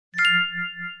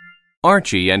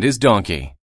Archie and his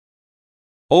donkey.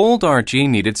 Old Archie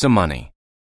needed some money.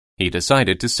 He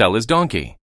decided to sell his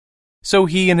donkey. So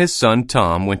he and his son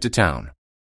Tom went to town.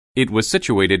 It was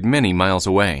situated many miles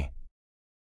away.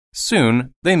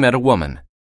 Soon they met a woman.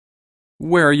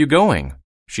 "Where are you going?"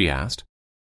 she asked.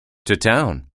 "To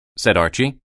town," said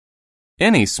Archie.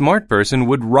 "Any smart person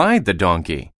would ride the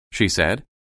donkey," she said.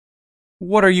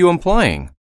 "What are you implying?"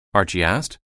 Archie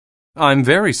asked. "I'm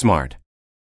very smart."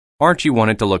 Archie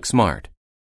wanted to look smart,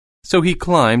 so he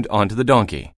climbed onto the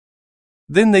donkey.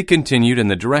 Then they continued in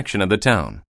the direction of the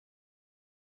town.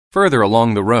 Further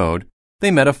along the road,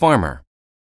 they met a farmer.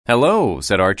 "Hello,"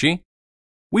 said Archie.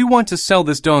 "We want to sell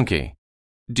this donkey.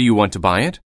 Do you want to buy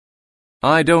it?"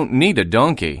 "I don't need a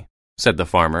donkey," said the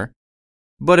farmer.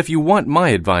 "But if you want my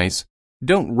advice,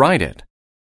 don't ride it.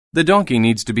 The donkey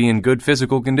needs to be in good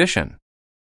physical condition."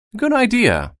 "Good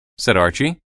idea," said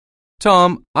Archie.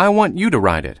 "Tom, I want you to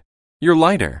ride it. You're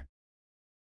lighter."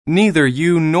 "Neither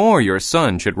you nor your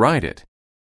son should ride it.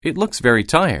 It looks very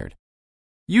tired.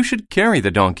 You should carry the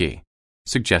donkey,"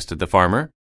 suggested the farmer.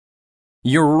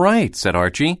 "You're right," said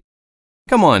Archie.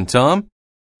 "Come on, Tom.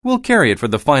 We'll carry it for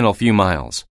the final few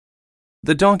miles."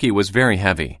 The donkey was very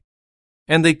heavy,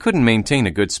 and they couldn't maintain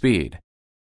a good speed.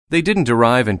 They didn't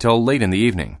arrive until late in the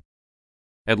evening.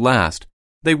 At last,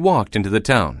 they walked into the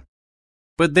town.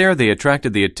 But there they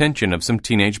attracted the attention of some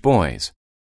teenage boys.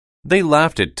 They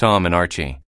laughed at Tom and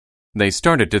Archie. They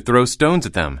started to throw stones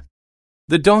at them.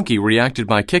 The donkey reacted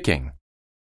by kicking.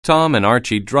 Tom and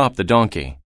Archie dropped the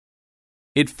donkey.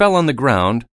 It fell on the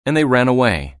ground, and they ran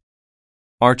away.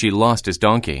 Archie lost his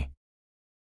donkey.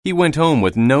 He went home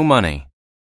with no money.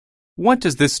 What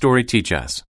does this story teach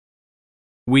us?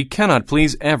 We cannot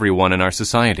please everyone in our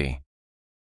society.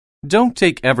 Don't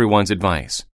take everyone's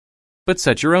advice, but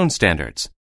set your own standards.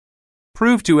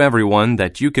 Prove to everyone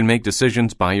that you can make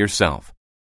decisions by yourself.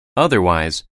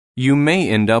 Otherwise, you may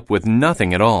end up with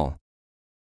nothing at all.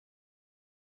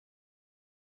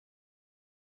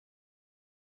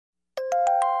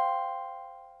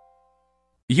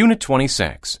 Unit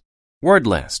 26. Word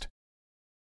list.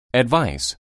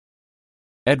 Advice.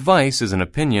 Advice is an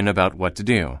opinion about what to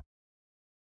do.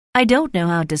 I don't know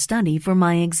how to study for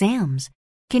my exams.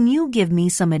 Can you give me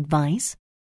some advice?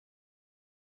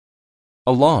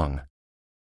 Along.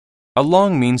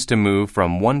 Along means to move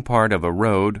from one part of a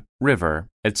road, river,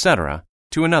 etc.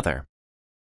 to another.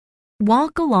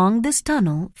 Walk along this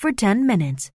tunnel for 10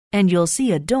 minutes and you'll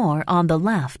see a door on the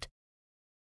left.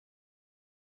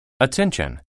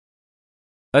 Attention.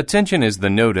 Attention is the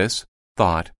notice,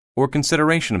 thought, or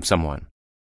consideration of someone.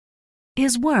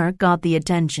 His work got the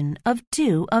attention of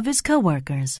 2 of his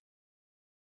coworkers.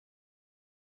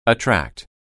 Attract.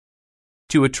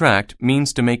 To attract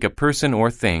means to make a person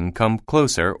or thing come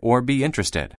closer or be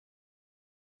interested.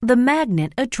 The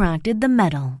magnet attracted the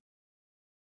metal.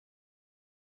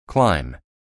 Climb.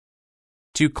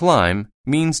 To climb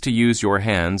means to use your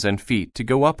hands and feet to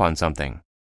go up on something.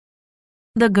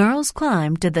 The girls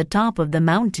climbed to the top of the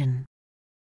mountain.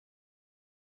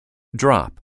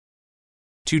 Drop.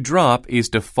 To drop is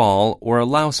to fall or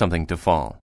allow something to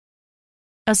fall.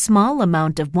 A small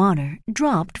amount of water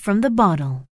dropped from the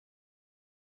bottle.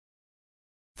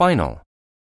 Final.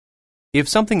 If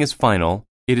something is final,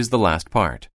 it is the last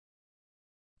part.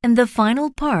 In the final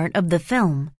part of the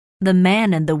film, the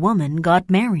man and the woman got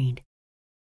married.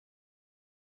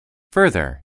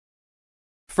 Further.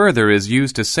 Further is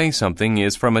used to say something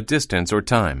is from a distance or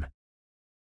time.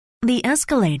 The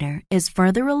escalator is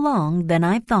further along than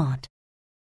I thought.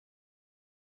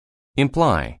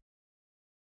 Imply.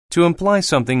 To imply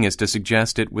something is to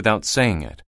suggest it without saying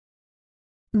it.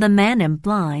 The man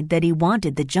implied that he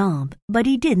wanted the job, but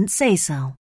he didn't say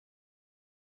so.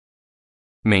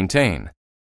 Maintain.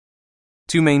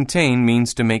 To maintain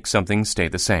means to make something stay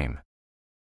the same.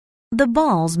 The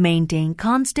balls maintain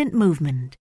constant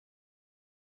movement.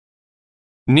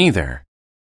 Neither.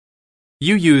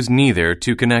 You use neither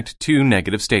to connect two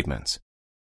negative statements.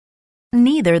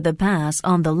 Neither the pass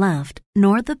on the left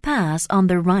nor the pass on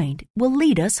the right will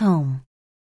lead us home.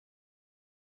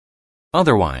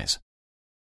 Otherwise.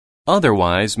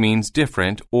 Otherwise means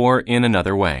different or in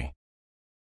another way.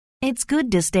 It's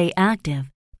good to stay active,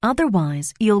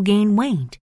 otherwise you'll gain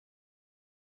weight.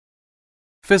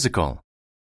 Physical.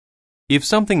 If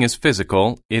something is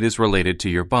physical, it is related to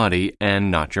your body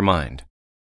and not your mind.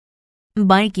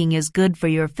 Biking is good for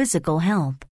your physical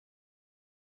health.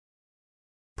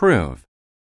 Prove.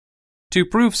 To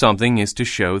prove something is to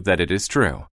show that it is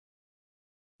true.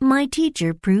 My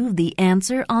teacher proved the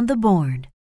answer on the board.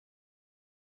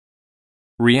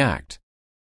 React.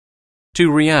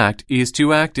 To react is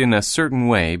to act in a certain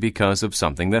way because of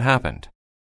something that happened.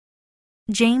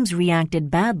 James reacted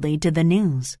badly to the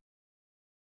news.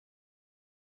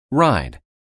 Ride.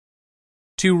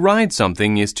 To ride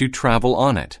something is to travel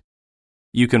on it.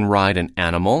 You can ride an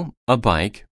animal, a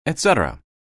bike, etc.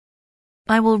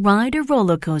 I will ride a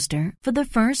roller coaster for the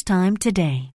first time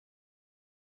today.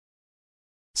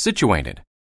 Situated.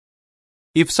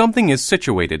 If something is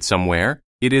situated somewhere,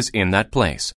 it is in that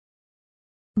place.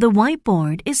 The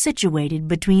whiteboard is situated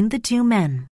between the two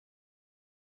men.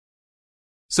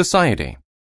 Society.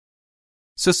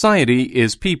 Society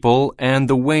is people and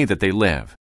the way that they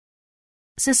live.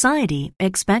 Society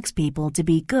expects people to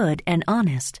be good and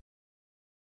honest.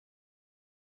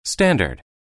 Standard.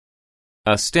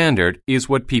 A standard is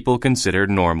what people consider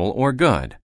normal or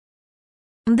good.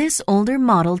 This older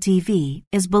model TV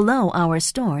is below our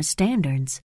store's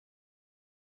standards.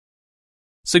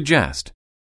 Suggest.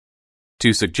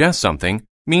 To suggest something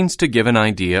means to give an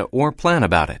idea or plan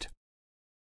about it.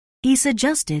 He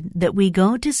suggested that we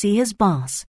go to see his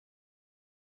boss.